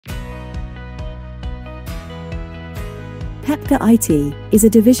Pepkor IT is a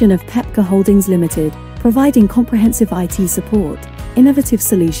division of Pepkor Holdings Limited, providing comprehensive IT support, innovative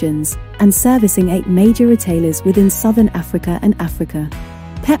solutions, and servicing 8 major retailers within Southern Africa and Africa.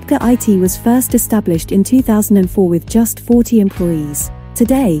 Pepkor IT was first established in 2004 with just 40 employees.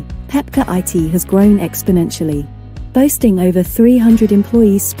 Today, Pepkor IT has grown exponentially, boasting over 300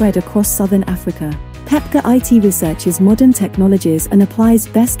 employees spread across Southern Africa. Pepkor IT researches modern technologies and applies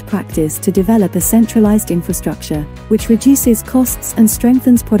best practice to develop a centralized infrastructure, which reduces costs and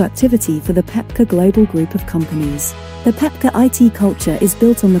strengthens productivity for the Pepkor global group of companies. The Pepkor IT culture is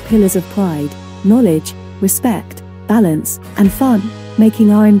built on the pillars of pride, knowledge, respect, balance, and fun,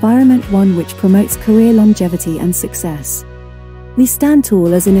 making our environment one which promotes career longevity and success. We stand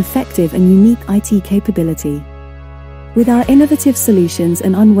tall as an effective and unique IT capability. With our innovative solutions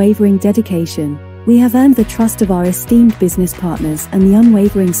and unwavering dedication, we have earned the trust of our esteemed business partners and the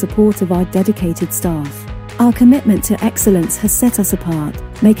unwavering support of our dedicated staff. Our commitment to excellence has set us apart,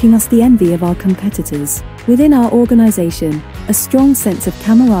 making us the envy of our competitors. Within our organization, a strong sense of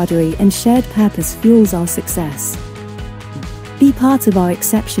camaraderie and shared purpose fuels our success. Be part of our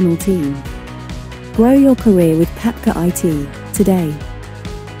exceptional team. Grow your career with Pepkor IT today.